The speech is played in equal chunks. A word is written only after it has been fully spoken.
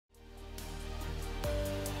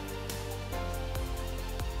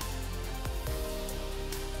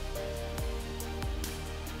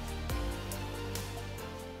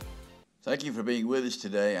Thank you for being with us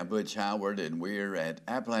today. I'm Butch Howard, and we're at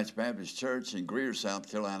Appalachian Baptist Church in Greer, South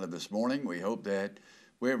Carolina this morning. We hope that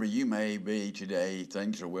wherever you may be today,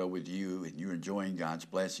 things are well with you and you're enjoying God's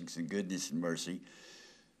blessings and goodness and mercy.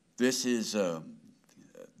 This is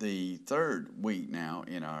the third week now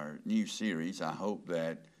in our new series. I hope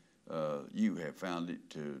that you have found it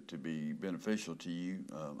to be beneficial to you.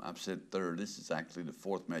 I've said third. This is actually the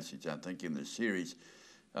fourth message, I think, in this series.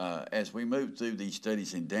 As we move through these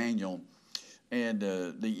studies in Daniel, and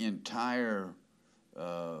the entire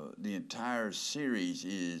series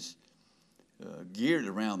is geared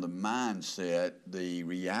around the mindset, the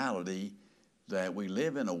reality that we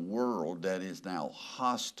live in a world that is now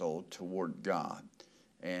hostile toward God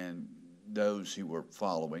and those who are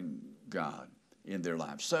following God in their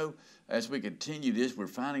lives. So as we continue this, we're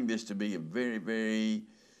finding this to be a very, very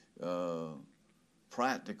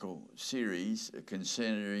practical series,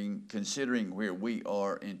 considering where we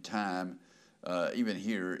are in time, even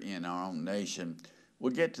here in our own nation.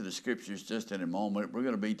 We'll get to the scriptures just in a moment. We're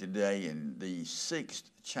going to be today in the 6th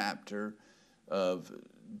chapter of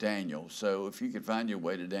Daniel. So if you could find your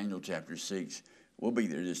way to Daniel chapter 6, we'll be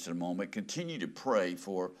there just in a moment. Continue to pray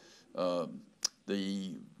for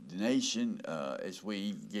the nation as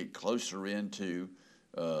we get closer into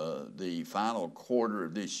the final quarter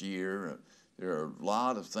of this year. There are a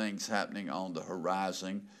lot of things happening on the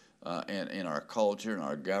horizon and in our culture, in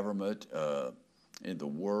our government, in the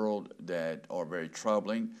world that are very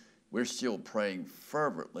troubling. We're still praying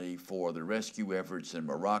fervently for the rescue efforts in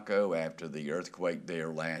Morocco after the earthquake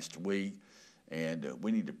there last week. And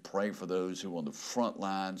we need to pray for those who are on the front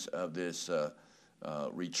lines of this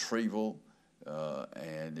retrieval.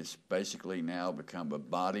 And it's basically now become a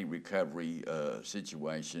body recovery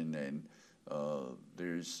situation. And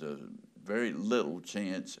there's very little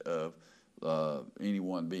chance of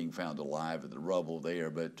anyone being found alive in the rubble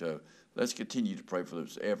there. But let's continue to pray for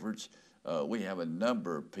those efforts. We have a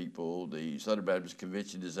number of people. The Southern Baptist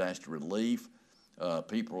Convention Disaster Relief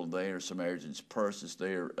people are there. Samaritan's Purse is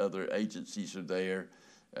there. Other agencies are there.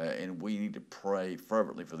 And we need to pray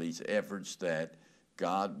fervently for these efforts that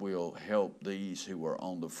God will help these who are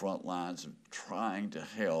on the front lines of trying to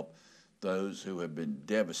help those who have been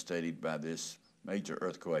devastated by this major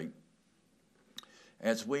earthquake.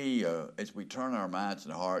 As we turn our minds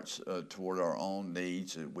and hearts toward our own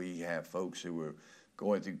needs, we have folks who are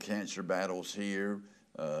going through cancer battles here,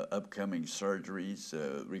 upcoming surgeries,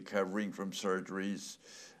 recovering from surgeries.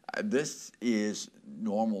 This is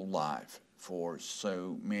normal life for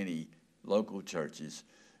so many local churches.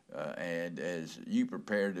 And as you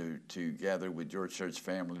prepare to gather with your church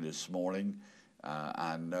family this morning,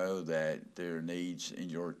 I know that there are needs in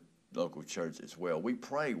your local church as well. We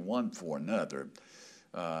pray one for another.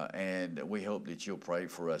 And we hope that you'll pray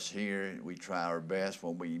for us here. We try our best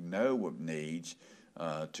when we know of needs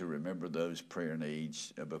to remember those prayer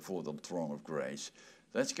needs before the throne of grace.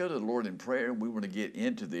 Let's go to the Lord in prayer. We want to get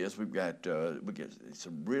into this. We've got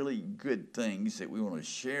some really good things that we want to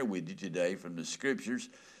share with you today from the scriptures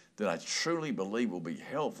that I truly believe will be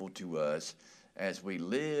helpful to us as we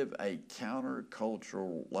live a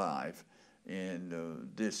countercultural life in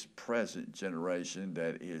this present generation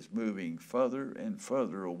that is moving further and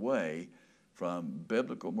further away from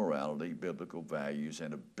biblical morality, biblical values,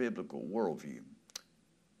 and a biblical worldview.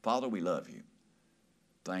 Father, we love you.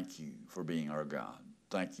 Thank you for being our God.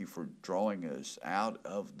 Thank you for drawing us out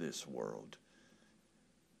of this world.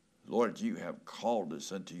 Lord, you have called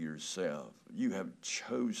us unto yourself. You have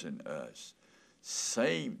chosen us,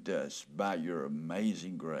 saved us by your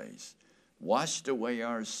amazing grace, washed away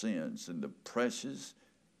our sins in the precious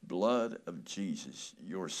blood of Jesus,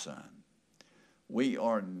 your Son. We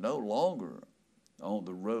are no longer on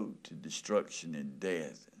the road to destruction and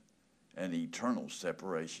death and eternal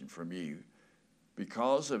separation from you.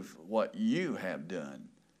 Because of what you have done,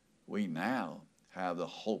 we now have the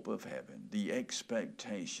hope of heaven, the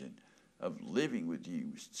expectation of living with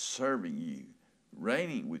you, serving you,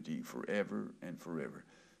 reigning with you forever and forever.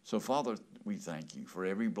 So, Father, we thank you for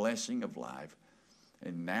every blessing of life.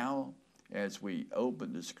 And now, as we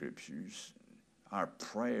open the scriptures, our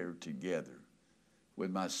prayer together with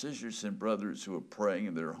my sisters and brothers who are praying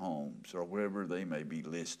in their homes or wherever they may be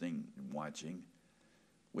listening and watching,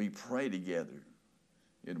 we pray together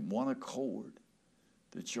in one accord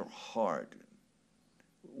that your heart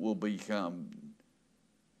will become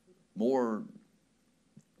more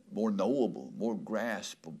knowable, more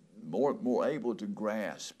graspable, more able to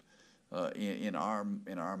grasp in our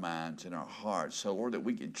minds, in our hearts. So, Lord, that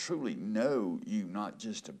we can truly know you, not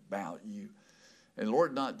just about you. And,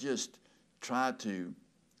 Lord, not just try to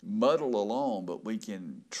muddle along, but we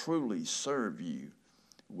can truly serve you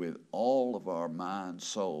with all of our mind,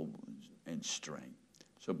 soul, and strength.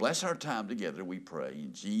 So bless our time together, we pray.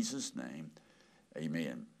 In Jesus' name,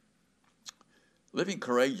 amen. Living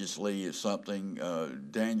courageously is something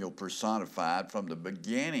Daniel personified from the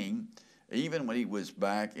beginning. Even when he was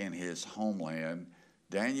back in his homeland,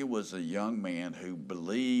 Daniel was a young man who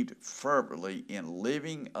believed fervently in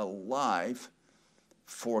living a life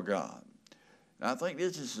for God. And I think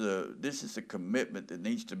this is a commitment that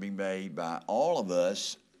needs to be made by all of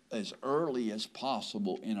us as early as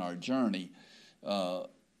possible in our journey.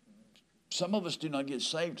 Some of us do not get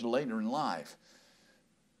saved till later in life.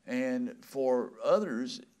 And for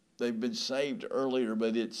others, they've been saved earlier,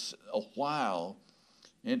 but it's a while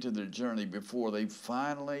into their journey before they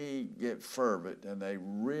finally get fervent and they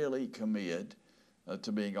really commit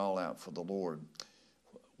to being all out for the Lord.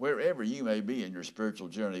 Wherever you may be in your spiritual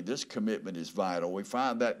journey, this commitment is vital. We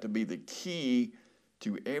find that to be the key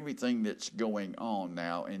to everything that's going on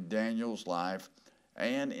now in Daniel's life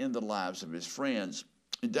and in the lives of his friends.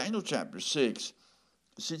 In Daniel chapter 6,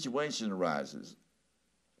 a situation arises.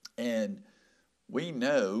 And we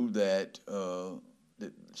know that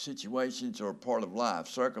that situations are a part of life,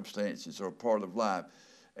 circumstances are a part of life.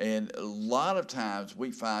 And a lot of times we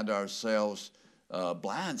find ourselves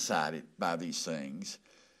blindsided by these things.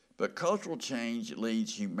 But cultural change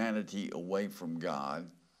leads humanity away from God.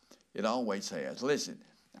 It always has. Listen,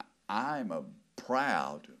 I'm a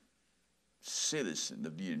proud citizen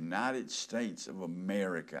of the United States of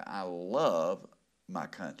America. I love my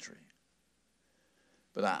country.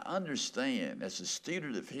 But I understand, as a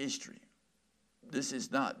student of history, this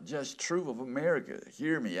is not just true of America.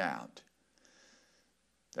 Hear me out.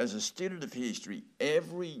 As a student of history,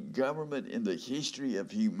 every government in the history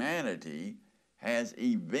of humanity has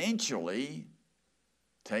eventually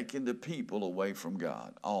taken the people away from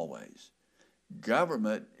God, always.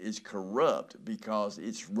 Government is corrupt because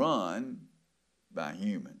it's run by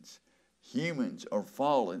humans. Humans are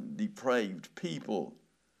fallen, depraved people.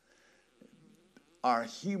 Our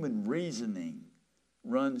human reasoning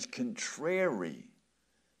runs contrary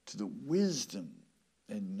to the wisdom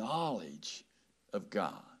and knowledge of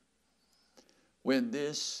God. When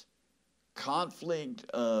this conflict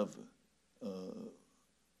of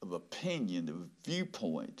opinion, of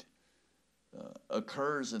viewpoint,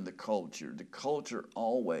 occurs in the culture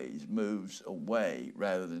always moves away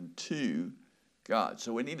rather than to God.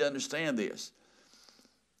 So we need to understand this.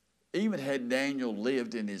 Even had Daniel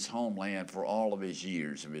lived in his homeland for all of his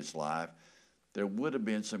years of his life, there would have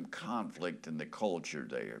been some conflict in the culture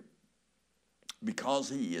there. Because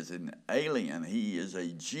he is an alien, he is a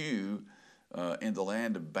Jew in the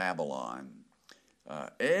land of Babylon.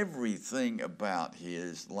 Everything about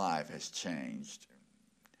his life has changed.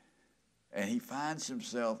 And he finds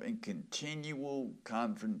himself in continual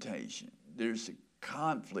confrontation. There's a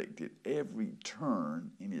conflict at every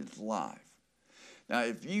turn in his life. Now,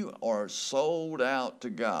 if you are sold out to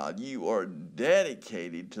God, you are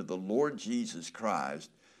dedicated to the Lord Jesus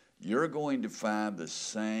Christ, you're going to find the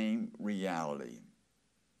same reality.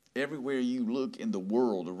 Everywhere you look in the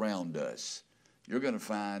world around us, you're going to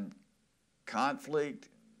find conflict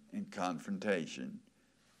and confrontation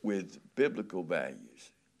with biblical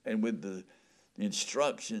values and with the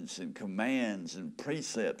instructions and commands and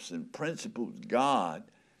precepts and principles God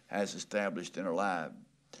has established in our life.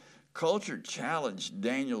 Culture challenged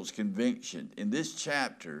Daniel's conviction. In this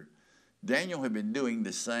chapter, Daniel had been doing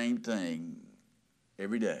the same thing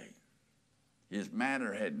every day. His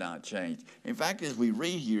manner had not changed. In fact, as we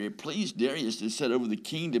read here, it pleased Darius to set over the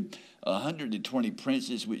kingdom 120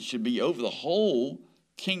 princes, which should be over the whole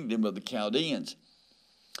kingdom of the Chaldeans.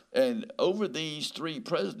 And over these three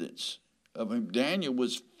presidents, of whom Daniel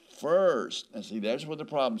was first. And see, that's where the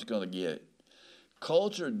problem's going to get.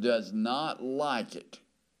 Culture does not like it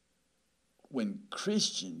when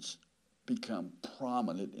Christians become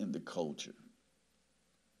prominent in the culture.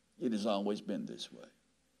 It has always been this way.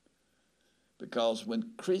 Because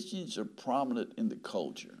when Christians are prominent in the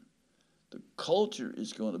culture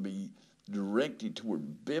is going to be directed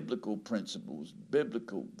toward biblical principles,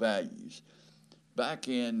 biblical values. Back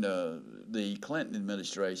in the Clinton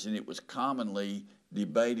administration, it was commonly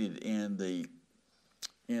debated in the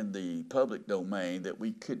public domain that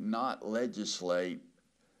we could not legislate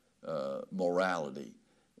morality.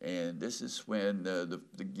 And this is when the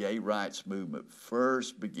gay rights movement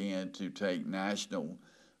first began to take national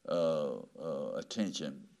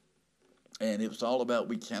attention. And it was all about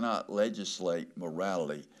we cannot legislate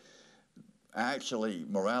morality. Actually,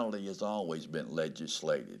 morality has always been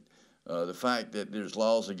legislated. The fact that there's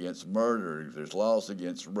laws against murder, there's laws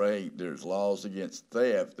against rape, there's laws against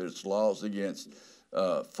theft, there's laws against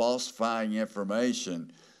falsifying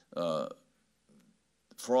information,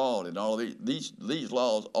 fraud, and all of these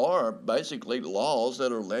laws are basically laws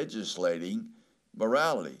that are legislating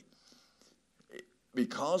morality.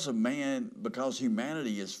 Because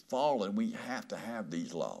humanity is fallen, we have to have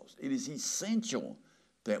these laws. It is essential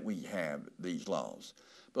that we have these laws.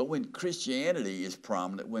 But when Christianity is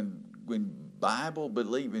prominent, when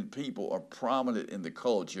Bible-believing people are prominent in the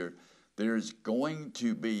culture, there's going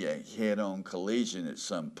to be a head-on collision at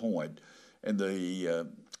some point, and the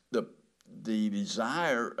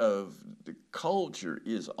desire of the culture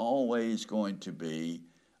is always going to be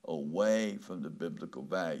away from the biblical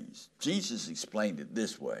values. Jesus explained it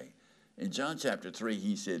this way. In John chapter 3,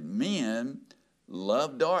 he said, men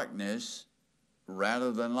love darkness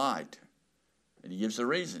rather than light. And he gives a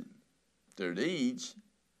reason. Their deeds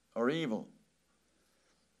are evil.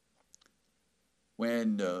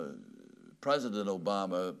 When President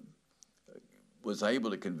Obama was able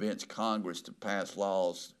to convince Congress to pass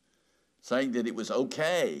laws saying that it was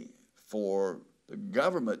okay for the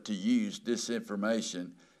government to use disinformation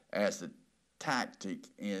as a tactic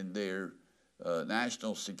in their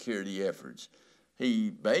national security efforts, he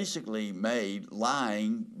basically made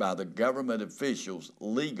lying by the government officials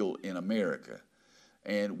legal in America.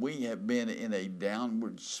 And we have been in a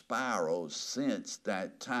downward spiral since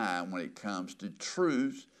that time when it comes to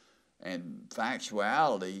truth and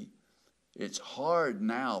factuality. It's hard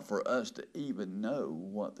now for us to even know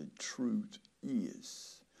what the truth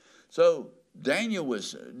is. So Daniel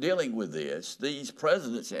was dealing with this. These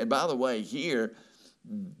presidents, and by the way, here,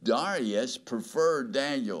 Darius preferred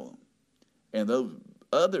Daniel. And those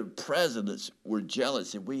other presidents were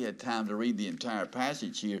jealous. If we had time to read the entire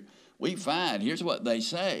passage here, we find, here's what they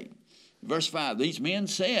say. Verse 5, these men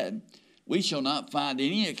said, we shall not find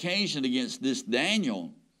any occasion against this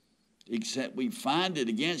Daniel, except we find it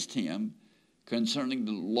against him concerning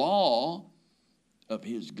the law of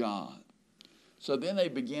his God. So then they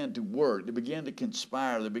began to work. They began to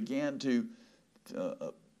conspire. They began to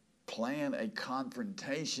plan a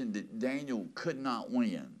confrontation that Daniel could not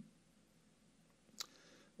win.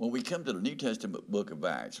 When we come to the New Testament book of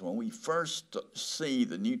Acts, when we first see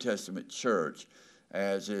the New Testament church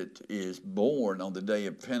as it is born on the day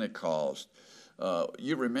of Pentecost,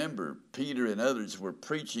 you remember Peter and others were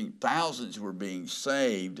preaching. Thousands were being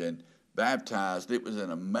saved and baptized. It was an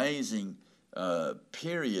amazing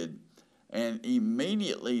period. And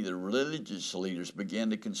immediately the religious leaders began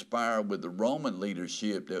to conspire with the Roman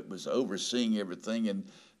leadership that was overseeing everything, and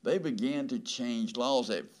they began to change laws.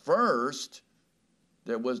 At first,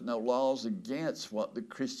 there was no laws against what the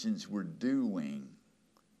Christians were doing.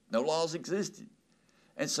 No laws existed.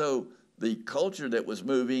 And so the culture that was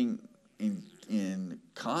moving in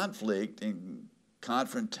conflict and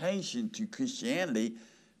confrontation to Christianity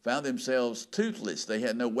found themselves toothless. They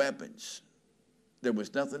had no weapons. There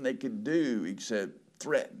was nothing they could do except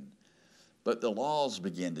threaten. But the laws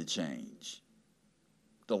began to change.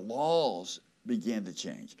 The laws began to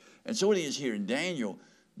change. And so it is here in Daniel.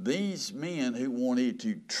 These men who wanted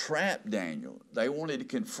to trap Daniel, they wanted to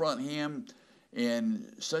confront him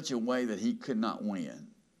in such a way that he could not win.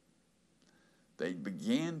 They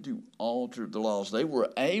began to alter the laws. They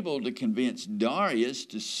were able to convince Darius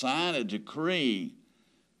to sign a decree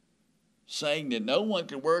saying that no one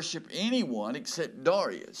could worship anyone except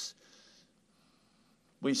Darius.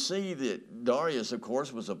 We see that Darius, of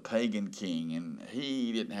course, was a pagan king, and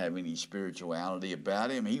he didn't have any spirituality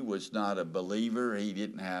about him. He was not a believer. He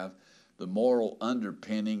didn't have the moral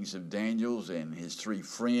underpinnings of Daniel's and his three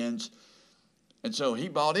friends. And so he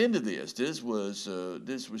bought into this. This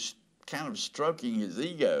was kind of stroking his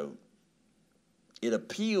ego. It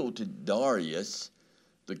appealed to Darius,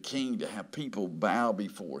 the king, to have people bow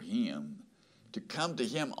before him, to come to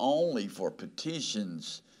him only for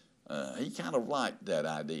petitions. He kind of liked that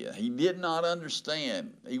idea. He did not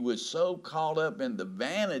understand. He was so caught up in the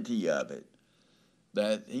vanity of it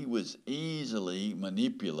that he was easily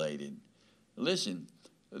manipulated. Listen,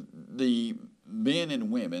 the men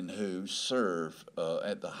and women who serve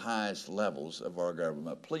at the highest levels of our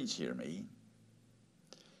government, please hear me.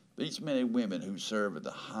 These men and women who serve at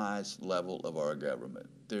the highest level of our government,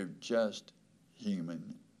 they're just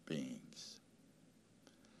human beings.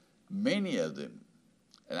 Many of them,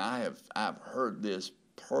 and I've heard this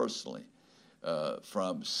personally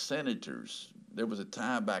from senators. There was a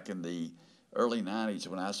time back in the early 90s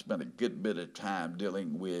when I spent a good bit of time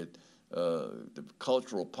dealing with the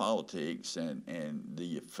cultural politics and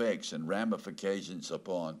the effects and ramifications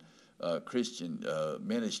upon Christian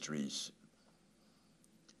ministries.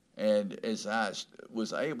 And as I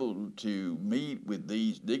was able to meet with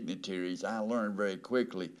these dignitaries, I learned very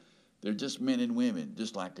quickly They're just men and women,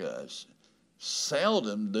 just like us.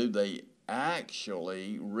 Seldom do they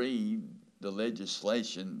actually read the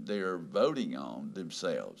legislation they're voting on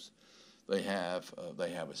themselves. They have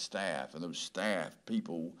a staff, and those staff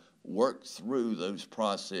people work through those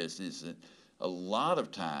processes. And a lot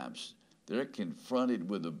of times they're confronted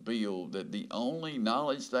with a bill that the only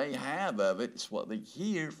knowledge they have of it is what they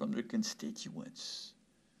hear from their constituents.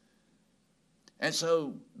 And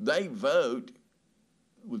so they vote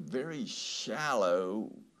with very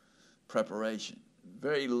shallow preparation,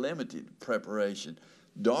 very limited preparation.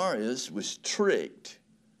 Darius was tricked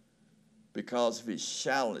because of his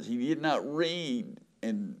shallowness. He did not read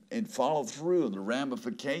and follow through on the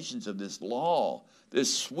ramifications of this law,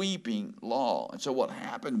 this sweeping law. And so what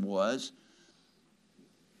happened was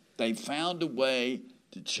they found a way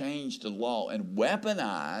to change the law and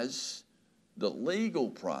weaponize the legal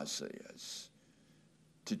process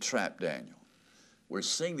to trap Daniel. We're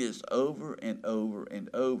seeing this over and over and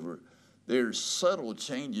over. There's subtle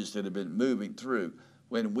changes that have been moving through.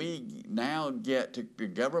 When we now the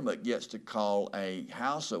government gets to call a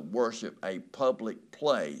house of worship a public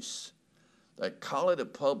place. They call it a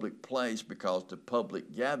public place because the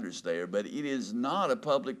public gathers there, but it is not a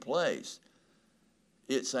public place.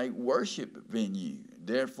 It's a worship venue.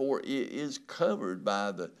 Therefore, it is covered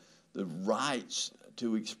by the rights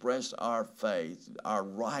to express our faith, our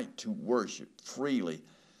right to worship freely.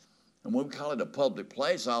 And when we call it a public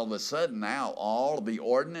place, all of a sudden now all of the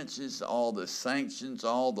ordinances, all the sanctions,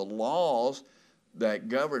 all the laws that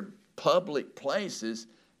govern public places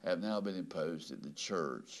have now been imposed at the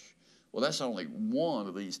church. Well, that's only one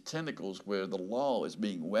of these tentacles where the law is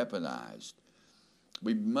being weaponized.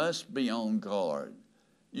 We must be on guard.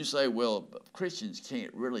 You say, well, Christians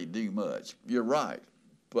can't really do much. You're right.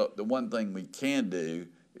 But the one thing we can do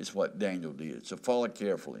is what Daniel did. So follow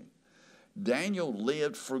carefully. Daniel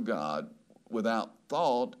lived for God without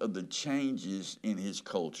thought of the changes in his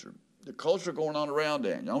culture. The culture going on around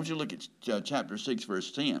Daniel. I want you to look at chapter 6, verse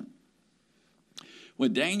 10.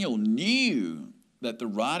 When Daniel knew that the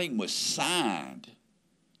writing was signed,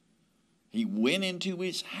 he went into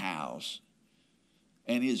his house,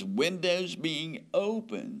 and his windows being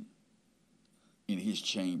open in his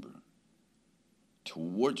chamber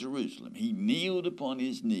toward Jerusalem, he kneeled upon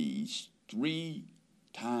his knees 3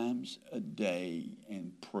 times a day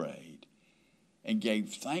and prayed and gave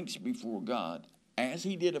thanks before God as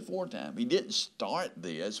he did aforetime. He didn't start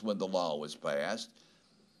this when the law was passed.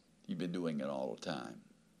 He'd been doing it all the time.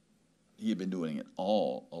 He had been doing it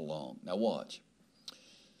all along. Now watch.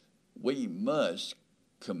 We must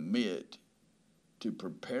commit to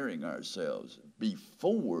preparing ourselves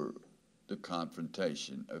before the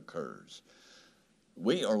confrontation occurs.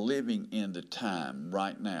 We are living in the time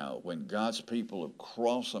right now when God's people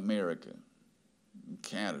across America,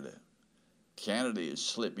 Canada is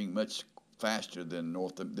slipping much faster than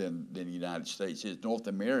the United States is. North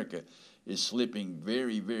America is slipping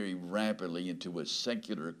very, very rapidly into a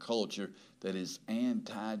secular culture that is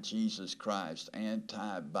anti-Jesus Christ,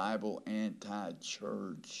 anti-Bible,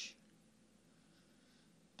 anti-church.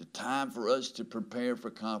 The time for us to prepare for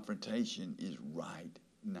confrontation is right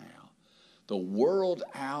now. The world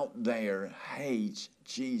out there hates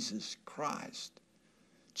Jesus Christ.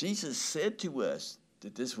 Jesus said to us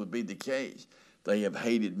that this would be the case. They have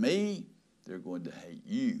hated me, they're going to hate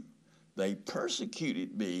you. They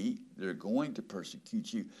persecuted me, they're going to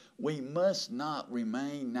persecute you. We must not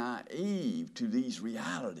remain naive to these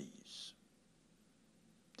realities.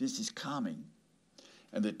 This is coming.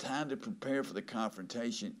 And the time to prepare for the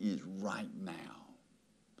confrontation is right now.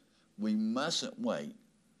 We mustn't wait,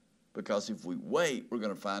 because if we wait, we're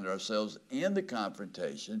going to find ourselves in the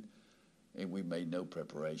confrontation, and we made no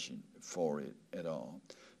preparation for it at all.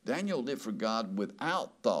 Daniel lived for God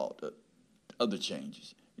without thought of the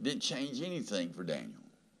changes. He didn't change anything for Daniel.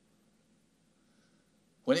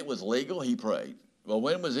 When it was legal, he prayed. Well,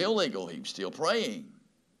 when it was illegal, he was still praying.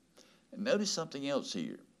 And notice something else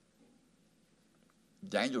here.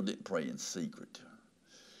 Daniel didn't pray in secret.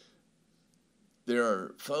 There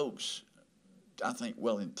are folks, I think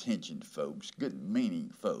well-intentioned folks, good-meaning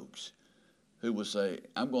folks, who will say,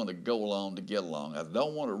 I'm going to go along to get along. I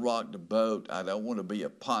don't want to rock the boat. I don't want to be a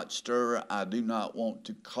pot stirrer. I do not want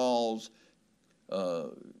to cause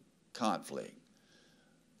conflict.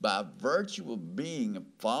 By virtue of being a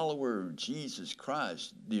follower of Jesus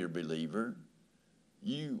Christ, dear believer,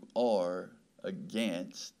 you are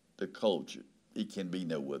against the culture. It can be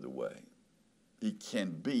no other way. It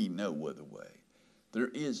can be no other way. There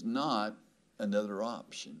is not another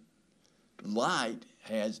option. Light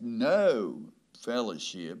has no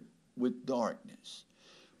fellowship with darkness.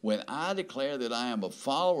 When I declare that I am a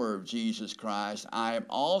follower of Jesus Christ, I am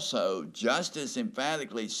also just as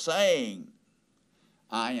emphatically saying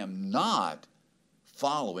I am not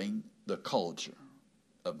following the culture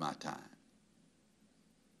of my time.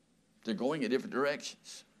 They're going in different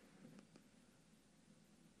directions.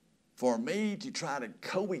 For me to try to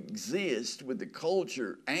coexist with the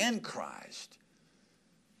culture and Christ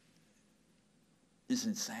is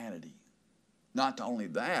insanity. Not only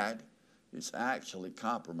that, it's actually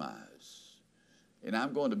compromise. And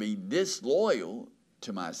I'm going to be disloyal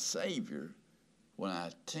to my Savior when I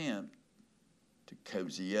attempt to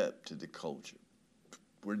cozy up to the culture.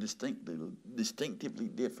 We're distinctively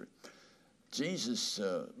different. Jesus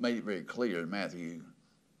made it very clear in Matthew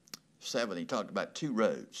 7. He talked about two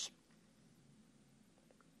roads.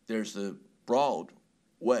 There's the broad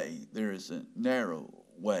way. There is a narrow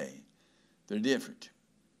way. They're different.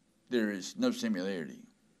 There is no similarity.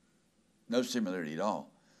 No similarity at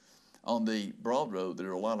all. On the broad road, there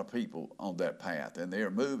are a lot of people on that path, and they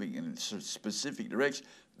are moving in a specific direction.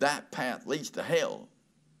 That path leads to hell.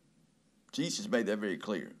 Jesus made that very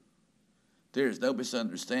clear. There is no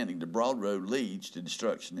misunderstanding. The broad road leads to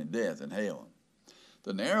destruction and death and hell.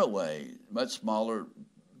 The narrow way, much smaller,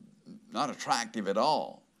 not attractive at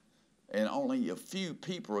all, and only a few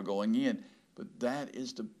people are going in, but that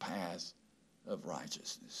is the path of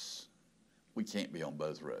righteousness. We can't be on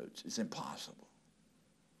both roads. It's impossible.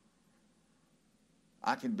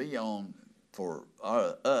 I can be on, for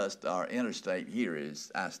us, our interstate here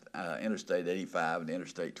is Interstate 85 and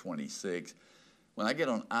Interstate 26. When I get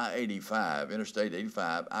on I-85, Interstate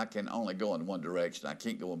 85, I can only go in one direction. I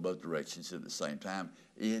can't go in both directions at the same time.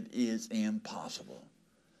 It is impossible.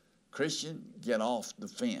 Christian, get off the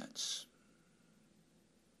fence.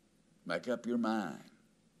 Make up your mind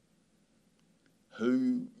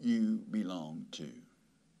who you belong to.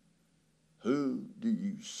 Who do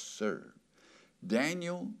you serve?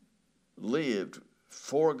 Daniel lived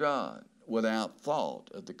for God without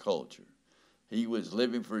thought of the culture. He was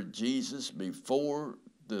living for Jesus before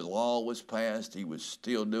the law was passed. He was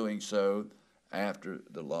still doing so after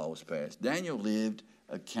the law was passed. Daniel lived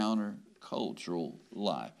a countercultural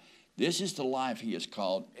life. This is the life he has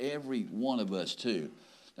called every one of us to.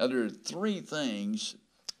 Now, there are three things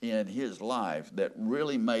in his life that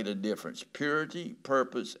really made a difference. Purity,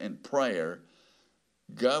 purpose, and prayer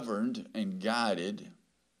governed and guided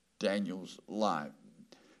Daniel's life.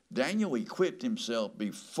 Daniel equipped himself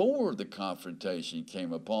before the confrontation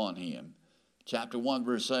came upon him. Chapter 1,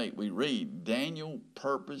 verse 8, we read, Daniel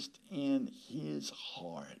purposed in his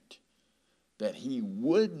heart that he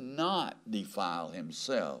would not defile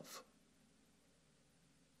himself.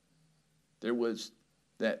 There was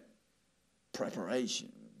that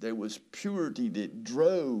preparation. There was purity that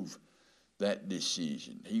drove that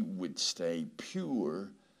decision. He would stay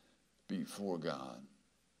pure before God.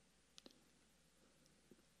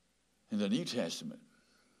 In the New Testament,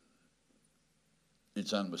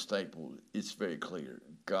 it's unmistakable. It's very clear.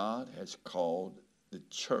 God has called the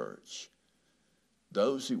church,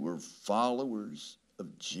 those who were followers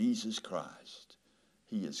of Jesus Christ,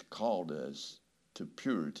 he has called us to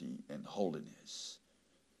purity and holiness.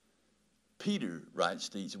 Peter writes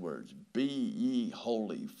these words, Be ye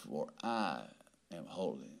holy, for I am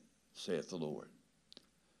holy, saith the Lord.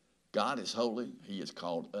 God is holy. He has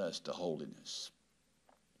called us to holiness.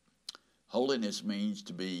 Holiness means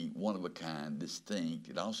to be one of a kind, distinct.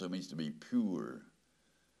 It also means to be pure,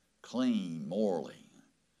 clean, morally.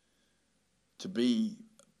 To be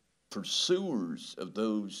pursuers of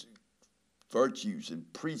those virtues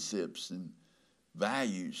and precepts and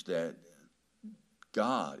values that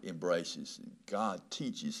God embraces, and God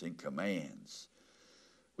teaches and commands.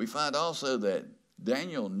 We find also that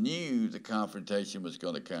Daniel knew the confrontation was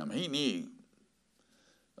going to come. He knew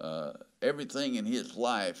everything in his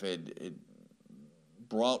life had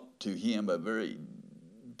brought to him a very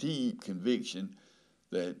deep conviction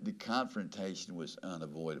that the confrontation was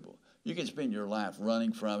unavoidable. You can spend your life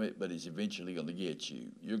running from it, but it's eventually going to get you.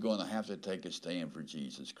 You're going to have to take a stand for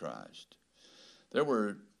Jesus Christ. There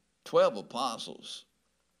were 12 apostles,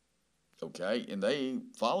 okay, and they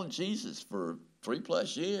followed Jesus for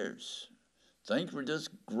 3+ years. Things were just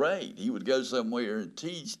great. He would go somewhere and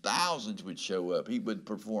teach. Thousands would show up. He would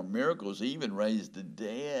perform miracles. He even raised the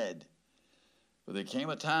dead. But there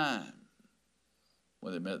came a time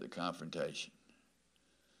when they met the confrontation.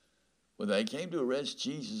 When they came to arrest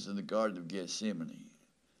Jesus in the Garden of Gethsemane,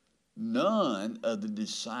 none of the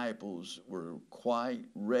disciples were quite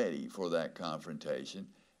ready for that confrontation,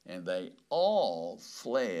 and they all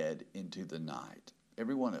fled into the night,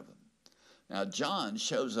 every one of them. Now, John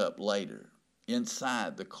shows up later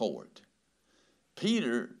inside the court.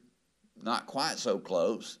 Peter, not quite so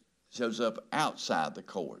close, shows up outside the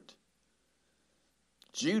court.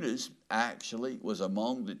 Judas actually was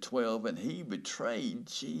among the 12, and he betrayed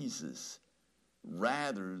Jesus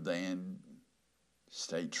rather than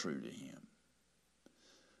stay true to him.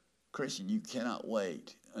 Christian, you cannot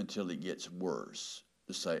wait until it gets worse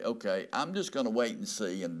to say, okay, I'm just going to wait and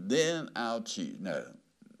see, and then I'll choose. No,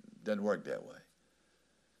 it doesn't work that way.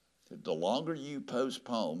 The longer you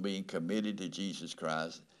postpone being committed to Jesus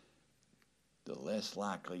Christ, the less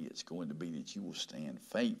likely it's going to be that you will stand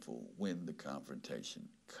faithful when the confrontation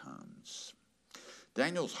comes.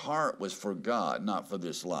 Daniel's heart was for God, not for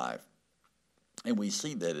this life. And we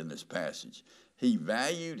see that in this passage. He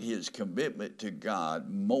valued his commitment to God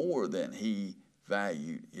more than he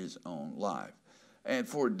valued his own life. And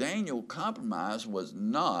for Daniel, compromise was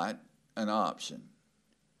not an option.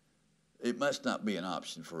 It must not be an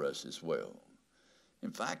option for us as well.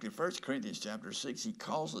 In fact, in 1 Corinthians chapter 6, he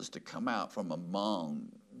calls us to come out from among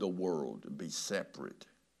the world, to be separate.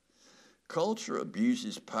 Culture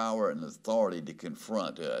abuses power and authority to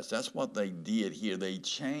confront us. That's what they did here. They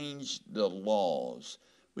changed the laws.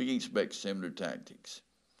 We can expect similar tactics.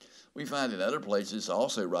 We find in other places,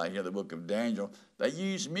 also right here in the book of Daniel, they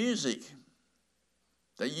use music.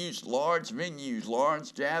 They use large venues,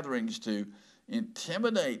 large gatherings to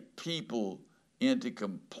intimidate people into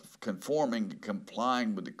conforming to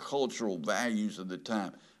complying with the cultural values of the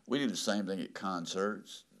time. We do the same thing at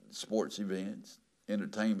concerts, sports events,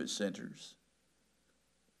 entertainment centers.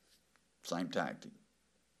 Same tactic.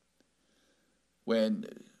 When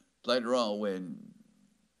later on, when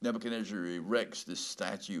Nebuchadnezzar erects this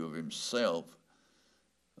statue of himself,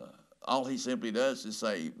 all he simply does is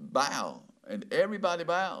say, bow, and everybody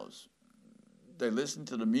bows. They listen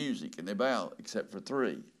to the music and they bow, except for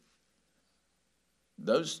three.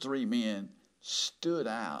 Those three men stood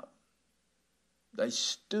out. They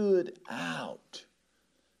stood out.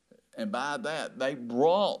 And by that, they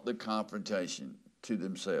brought the confrontation to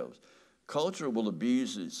themselves. Culture will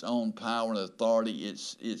abuse its own power and authority,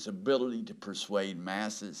 its ability to persuade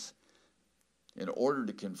masses in order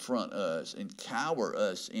to confront us and cower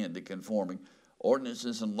us into conforming.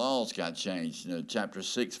 Ordinances and laws got changed. Chapter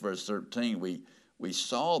 6, verse 13, we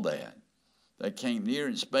saw that. They came near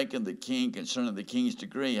and spake unto the king concerning the king's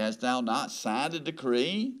decree. Hast thou not signed a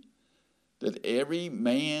decree that every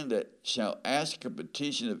man that shall ask a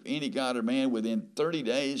petition of any god or man within 30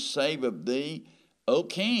 days, save of thee, O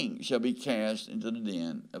king, shall be cast into the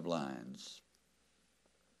den of lions?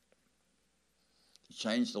 He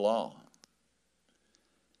changed the law.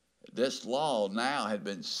 This law now had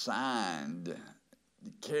been signed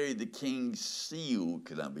to carry the king's seal,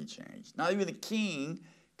 could not be changed. Not even the king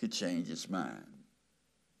could change its mind.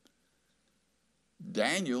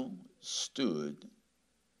 Daniel stood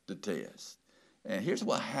the test. And here's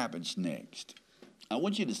what happens next. I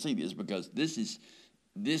want you to see this because this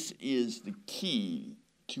is the key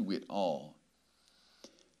to it all.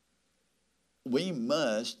 We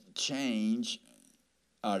must change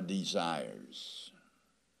our desires.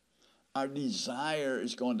 Our desire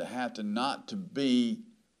is going to have to not to be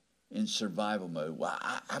in survival mode. Well,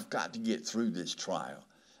 I've got to get through this trial.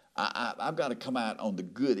 I've got to come out on the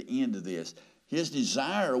good end of this. His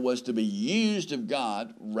desire was to be used of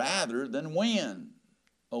God rather than win.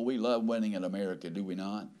 Oh, we love winning in America, do we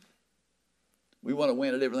not? We want to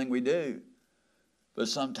win at everything we do. But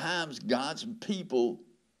sometimes God's people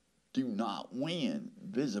do not win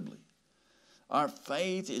visibly. Our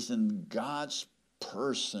faith is in God's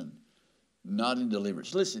person, not in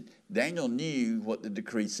deliverance. Listen, Daniel knew what the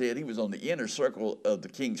decree said. He was on the inner circle of the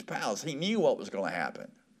king's palace. He knew what was going to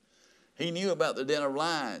happen. He knew about the den of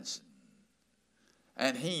lions.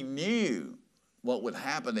 And he knew what would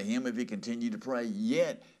happen to him if he continued to pray.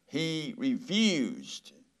 Yet he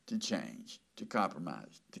refused to change, to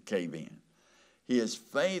compromise, to cave in. His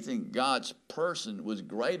faith in God's person was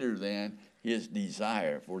greater than his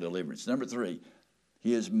desire for deliverance. Number 3,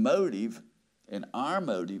 his motive and our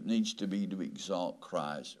motive needs to be to exalt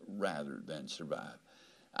Christ rather than survive.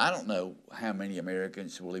 I don't know how many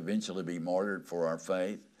Americans will eventually be martyred for our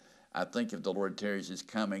faith. I think if the Lord tarries His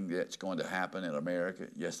coming, that's going to happen in America.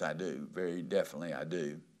 Yes, I do. Very definitely I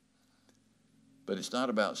do. But it's not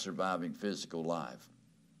about surviving physical life.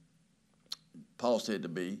 Paul said to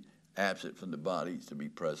be absent from the body is to be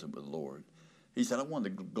present with the Lord. He said, I want to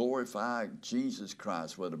glorify Jesus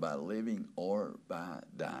Christ, whether by living or by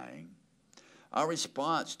dying. Our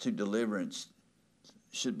response to deliverance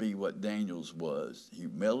should be what Daniel's was,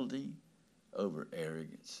 humility over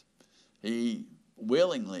arrogance. He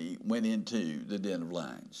willingly went into the den of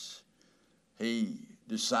lions. He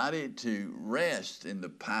decided to rest in the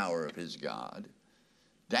power of his God.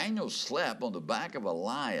 Daniel slept on the back of a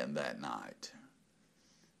lion that night.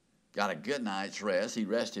 Got a good night's rest. He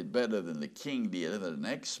rested better than the king did. And the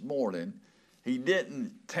next morning, he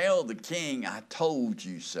didn't tell the king, I told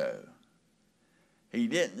you so. He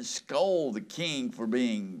didn't scold the king for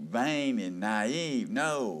being vain and naive.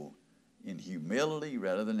 No, in humility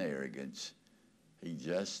rather than arrogance, he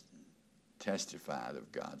just testified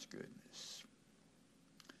of God's goodness.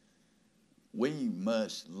 We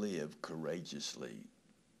must live courageously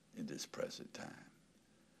in this present time.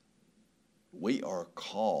 We are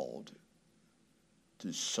called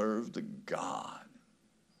to serve the God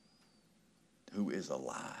who is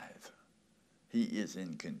alive. He is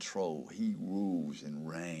in control. He rules and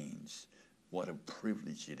reigns. What a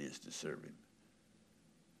privilege it is to serve him.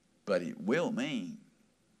 But it will mean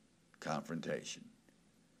confrontation.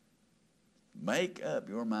 Make up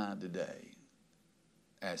your mind today.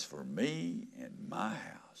 As for me and my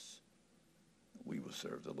house, we will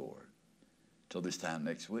serve the Lord. Till this time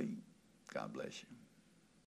next week, God bless you.